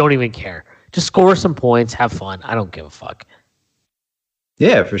 I don't even care. Just score some points, have fun. I don't give a fuck.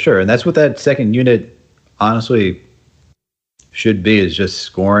 Yeah, for sure. And that's what that second unit honestly should be, is just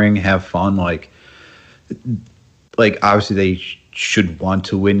scoring, have fun. Like obviously they should want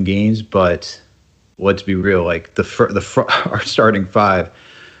to win games, but let's be real. Like our starting 5,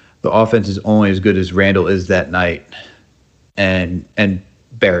 the offense is only as good as Randall is that night, and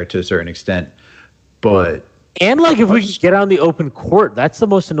Barrett to a certain extent. But like if we get on the open court, that's the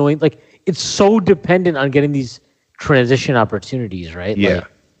most annoying. Like, it's so dependent on getting these transition opportunities, right? Yeah. Like,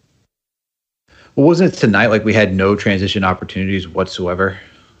 well, wasn't it tonight like we had no transition opportunities whatsoever?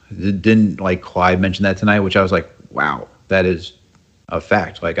 Didn't like Clyde mention that tonight, which I was like, wow, that is a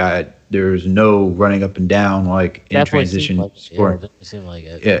fact. Like there's no running up and down like in transition scoring. Yeah, seemed like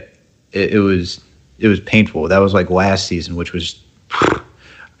it. Yeah, it was painful. That was like last season, which was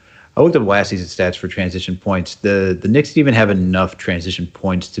I I looked up last season's stats for transition points. The Knicks didn't even have enough transition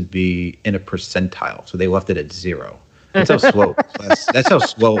points to be in a percentile, so they left it at 0. That's how slow. That's how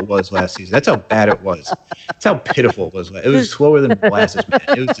slow it was last season. That's how bad it was. That's how pitiful it was. It was slower than molasses, man.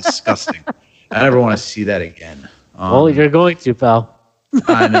 It was disgusting. I never want to see that again. Well, you're going to, pal.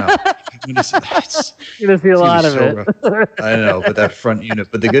 I know. You're going to see a lot of it. I know, but that front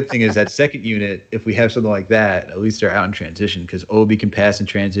unit. But the good thing is that second unit, if we have something like that, at least they're out in transition because Obi can pass in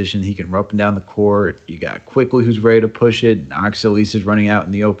transition. He can run up and down the court. You got Quickly who's ready to push it. Knox at least is running out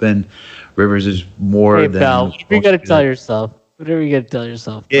in the open. Rivers is more than. Pal, whatever you got to tell yourself. Whatever you got to tell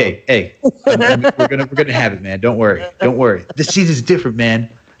yourself. Hey, we're gonna have it, man. Don't worry. This season's different, man.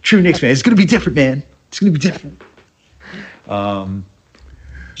 True Knicks, man. It's gonna be different, man. It's gonna be different.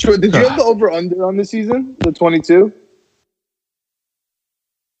 Sure. Did you have the over/under on the season? The 22.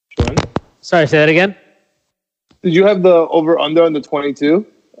 Sorry, say that again. Did you have the over/under on the 22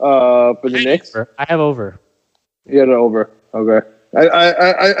 for the Knicks? I have over. You had it over. Okay.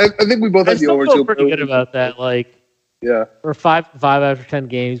 I think we both had the over too. Pretty good about that. Like, yeah, for 5 after 10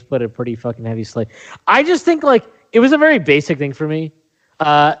 games, put a pretty fucking heavy slate. I just think like it was a very basic thing for me.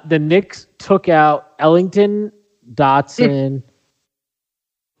 The Knicks took out Ellington, Dotson,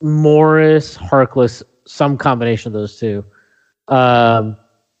 Morris, Harkless, some combination of those two.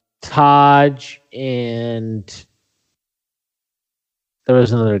 Taj and there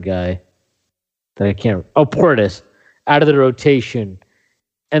was another guy that I can't. Oh, Portis out of the rotation,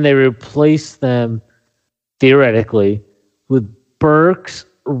 and they replaced them theoretically with Burks,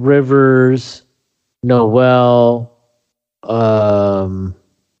 Rivers, Noel.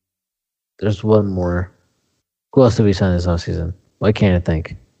 There's one more. Who else did we sign this offseason? Why can't I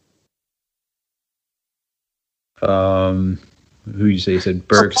think? Who you say? You said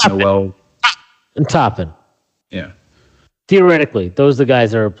Burks, Noel, and Toppin. Yeah. Theoretically, those are the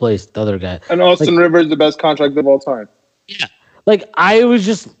guys that replaced the other guy. And Austin Rivers, the best contract of all time. Yeah. Like, I was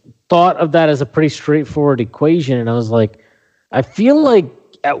just thought of that as a pretty straightforward equation, and I was like, I feel like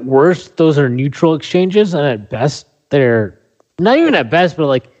at worst, those are neutral exchanges, and at best, they're not even at best, but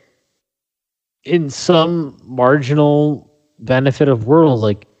like in some marginal benefit of world,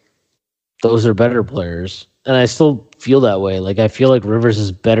 like those are better players. And I still feel that way. Like, I feel like Rivers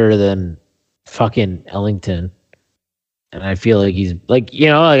is better than fucking Ellington. And I feel like he's like, you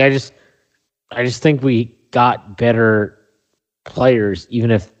know, like I just think we got better players, even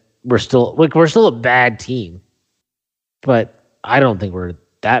if we're still a bad team. But I don't think we're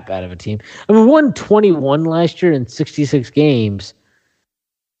that bad of a team. I mean, we won 21 last year in 66 games.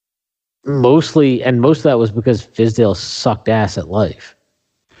 Most of that was because Fizdale sucked ass at life.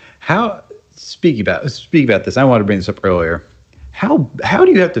 Speaking about this, I wanted to bring this up earlier. How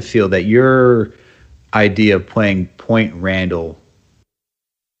do you have to feel that your idea of playing Point Randall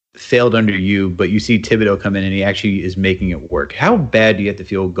failed under you, but you see Thibodeau come in and he actually is making it work? How bad do you have to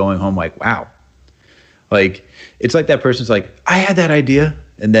feel going home like, wow? Like, it's like that person's like, I had that idea,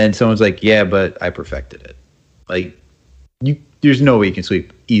 and then someone's like, yeah, but I perfected it. Like, there's no way you can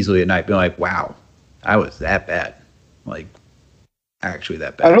sleep easily at night being like, wow, I was that bad. Like, actually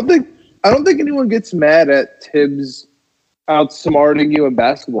that bad. I don't think anyone gets mad at Tibbs outsmarting you in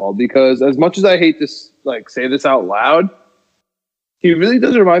basketball, because as much as I hate to like say this out loud, he really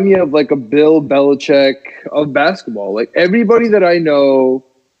does remind me of like a Bill Belichick of basketball. Like, everybody that I know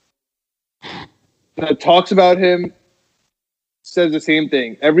that talks about him says the same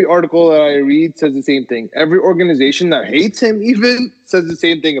thing. Every article that I read says the same thing. Every organization that hates him even says the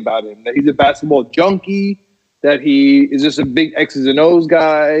same thing about him, that he's a basketball junkie, that he is just a big X's and O's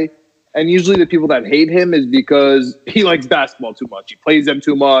guy. And usually the people that hate him is because he likes basketball too much. He plays them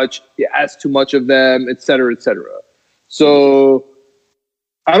too much. He asks too much of them, et cetera, et cetera. So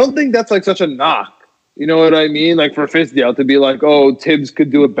I don't think that's like such a knock. You know what I mean? Like, for Fizdale to be like, oh, Tibbs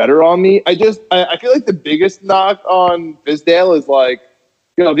could do it better on me. I feel like the biggest knock on Fizdale is like,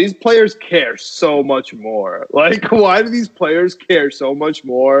 you know, these players care so much more. Like, why do these players care so much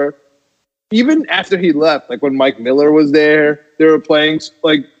more? Even after he left, like when Mike Miller was there, they were playing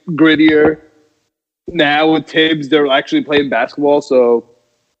like grittier. Now with Tibbs, they're actually playing basketball. So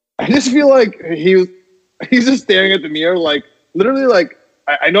I just feel like he's just staring at the mirror, like literally, like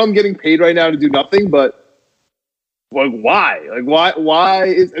I know I'm getting paid right now to do nothing, but like why? Like why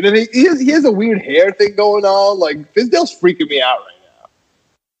is? And then he has a weird hair thing going on. Like, Fizdale's freaking me out right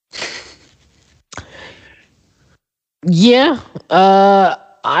now. Yeah.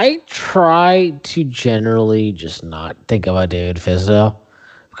 I try to generally just not think about David Fizdale,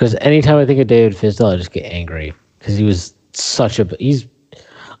 because anytime I think of David Fizdale, I just get angry, because he's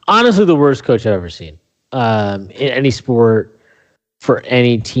honestly the worst coach I've ever seen in any sport. for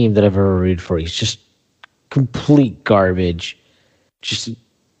any team that I've ever rooted for. He's just complete garbage. Just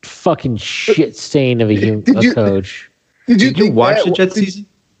fucking shit stain of a coach. Did you watch the Jets season?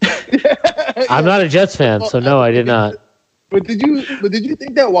 I'm not a Jets fan, so no, I did not. But did you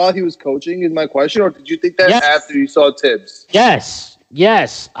think that while he was coaching is my question, or did you think that after you saw Tibbs? Yes.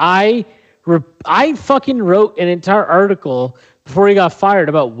 I fucking wrote an entire article before he got fired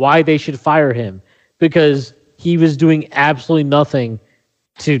about why they should fire him because he was doing absolutely nothing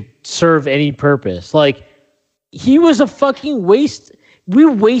to serve any purpose. Like he was a fucking waste. We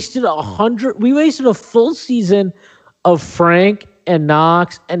wasted a full season of Frank and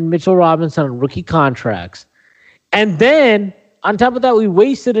Knox and Mitchell Robinson on rookie contracts. And then, on top of that, we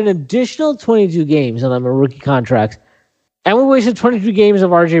wasted an additional 22 games on them on rookie contracts. And we wasted 22 games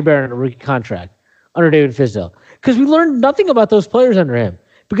of R.J. Barrett on a rookie contract under David Fizdale. Because we learned nothing about those players under him.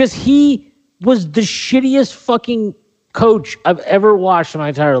 Because he was the shittiest fucking coach I've ever watched in my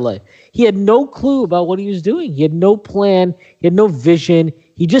entire life. He had no clue about what he was doing. He had no plan. He had no vision.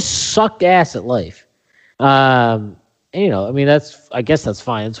 He just sucked ass at life. And, I mean, I guess that's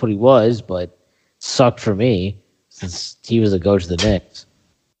fine. That's what he was, but sucked for me since he was a coach of the Knicks.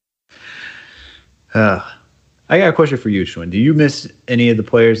 I got a question for you, Schwinn. Do you miss any of the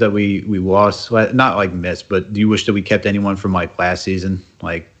players that we lost? Well, not like miss, but do you wish that we kept anyone from like last season,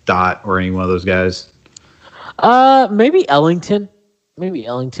 like Dot or any one of those guys? Maybe Ellington.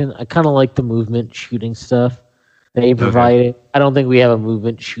 I kind of like the movement shooting stuff that he provided. Okay. I don't think we have a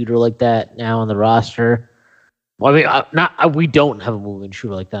movement shooter like that now on the roster. Well, I mean, we don't have a movement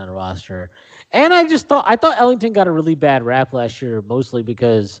shooter like that on the roster. And I thought Ellington got a really bad rap last year, mostly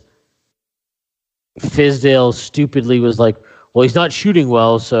because Fizdale stupidly was like, well, he's not shooting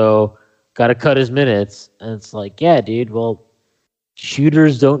well, so got to cut his minutes. And it's like, yeah, dude, well,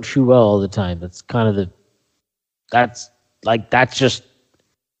 shooters don't shoot well all the time. That's kind of that's just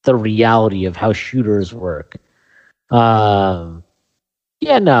the reality of how shooters work. I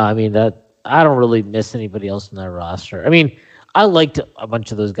mean, I don't really miss anybody else in that roster. I mean, I liked a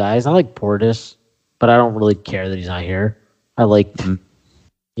bunch of those guys. I like Portis, but I don't really care that he's not here. I liked,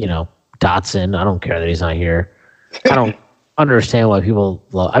 Dotson. I don't care that he's not here. I don't understand why people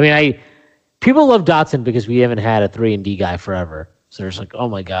love. I mean, people love Dotson because we haven't had a 3-and-D guy forever. So they're just like, oh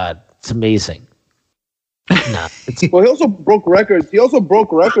my god, it's amazing. Nah, well, he also broke records. He also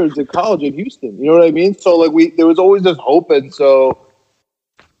broke records in college in Houston. You know what I mean? So like there was always this hope, and so.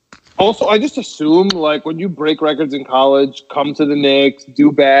 Also, I just assume, like, when you break records in college, come to the Knicks,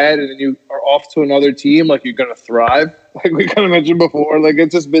 do bad, and then you are off to another team, like, you're going to thrive. Like we kind of mentioned before. Like,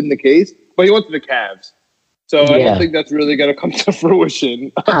 it's just been the case. But he went to the Cavs. So I don't think that's really going to come to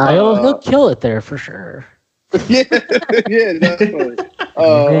fruition. He'll kill it there for sure. yeah, definitely.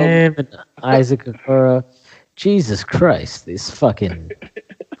 Him and Isaac Okoro. Jesus Christ. These fucking...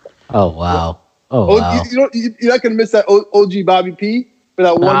 Oh, wow. Wow. You're not going to miss that OG Bobby P? For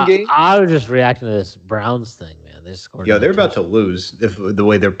that one game? I was just reacting to this Browns thing, man. They scored. Yeah, they're about to lose the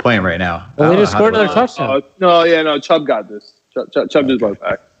way they're playing right now. Well, they just scored another touchdown. Chubb got this. Chubb just went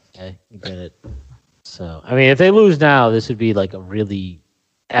back. Okay, you get it. So, I mean, if they lose now, this would be like a really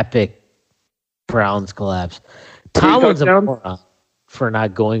epic Browns collapse. Tomlin's a moron for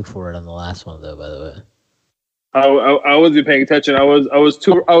not going for it on the last one, though. By the way, I wasn't paying attention. I was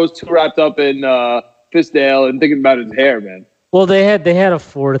too wrapped up in Fizdale and thinking about his hair, man. Well, they had a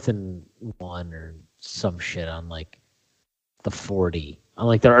 4th and 1 or some shit on like the 40, on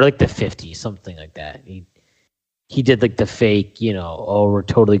like the 50, something like that. He did like the fake, we're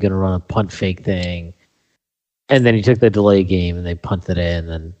totally gonna run a punt fake thing, and then he took the delay game and they punted it, and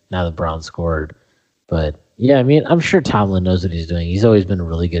then now the Browns scored. But yeah, I mean, I'm sure Tomlin knows what he's doing. He's always been a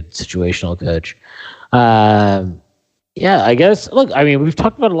really good situational coach. Yeah, I guess. Look, I mean, we've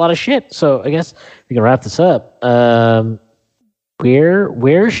talked about a lot of shit, so I guess we can wrap this up.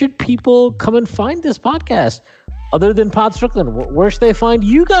 Where should people come and find this podcast other than Pod Strickland? Where should they find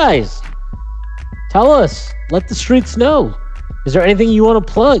you guys? Tell us. Let the streets know. Is there anything you want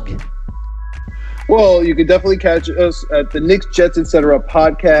to plug? Well, you can definitely catch us at the Knicks, Jets, etc.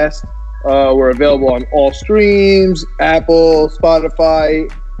 podcast. We're available on all streams, Apple, Spotify,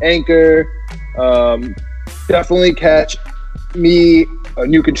 Anchor. Definitely catch me, a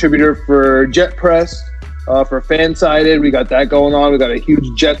new contributor for Jet Press. For Fansided, we got that going on. We got a huge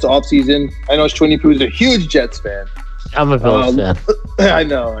Jets offseason. I know Schwinny Pooh's a huge Jets fan. I'm a Bills fan. I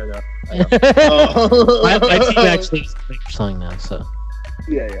know. My team actually is something now, so.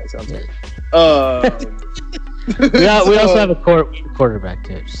 Yeah, sounds good. We also have a quarterback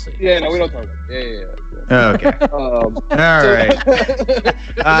too. Just so yeah, no, we don't talk about it. Yeah. Okay. All right.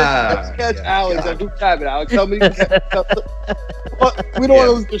 Let's catch Alex. Who's having Alex? Tell me. We don't want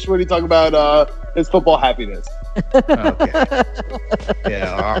to listen to Shorty talk about his football happiness. Okay.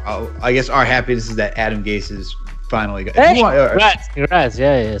 Yeah, I guess our happiness is that Adam Gase is finally. Hey, congrats!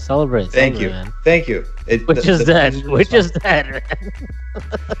 Yeah, celebrate. Thank you, man. Thank you. Which is dead.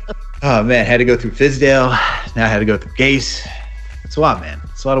 Oh man, had to go through Fizdale. Now I had to go through Gase. It's a lot, man.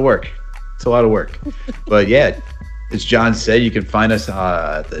 It's a lot of work. But yeah, as John said, you can find us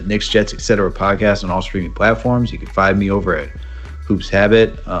the Knicks, Jets, etc. podcast on all streaming platforms. You can find me over at Hoops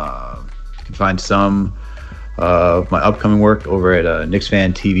Habit. You can find some of my upcoming work over at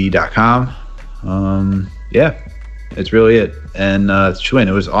KnicksFanTV.com. Yeah, it's really it. And Schwinn,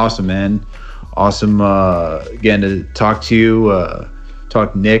 it was awesome, man. Awesome again to talk to you,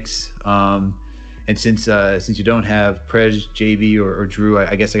 talk Knicks. And since you don't have Prez, JB, or Drew,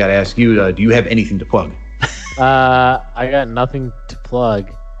 I guess I got to ask you: do you have anything to plug? I got nothing to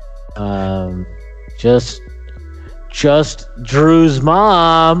plug. Just Drew's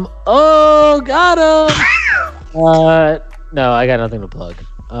mom. Oh, got him. No, I got nothing to plug.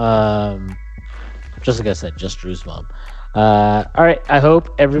 Just like I said, just Drew's mom. All right. I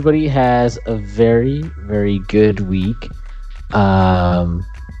hope everybody has a very, very good week.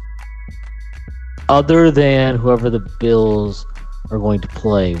 Other than whoever the Bills are going to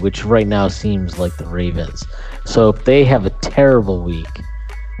play, which right now seems like the Ravens. So if they have a terrible week,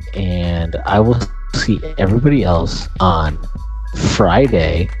 and I will see everybody else on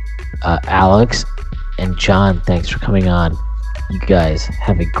Friday. Alex and John, thanks for coming on. You guys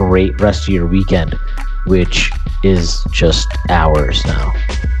have a great rest of your weekend, which is just hours now.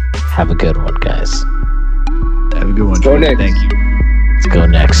 Have a good one, guys. Have a good one. Go Knicks. Thank you. Let's go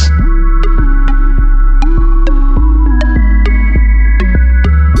Knicks.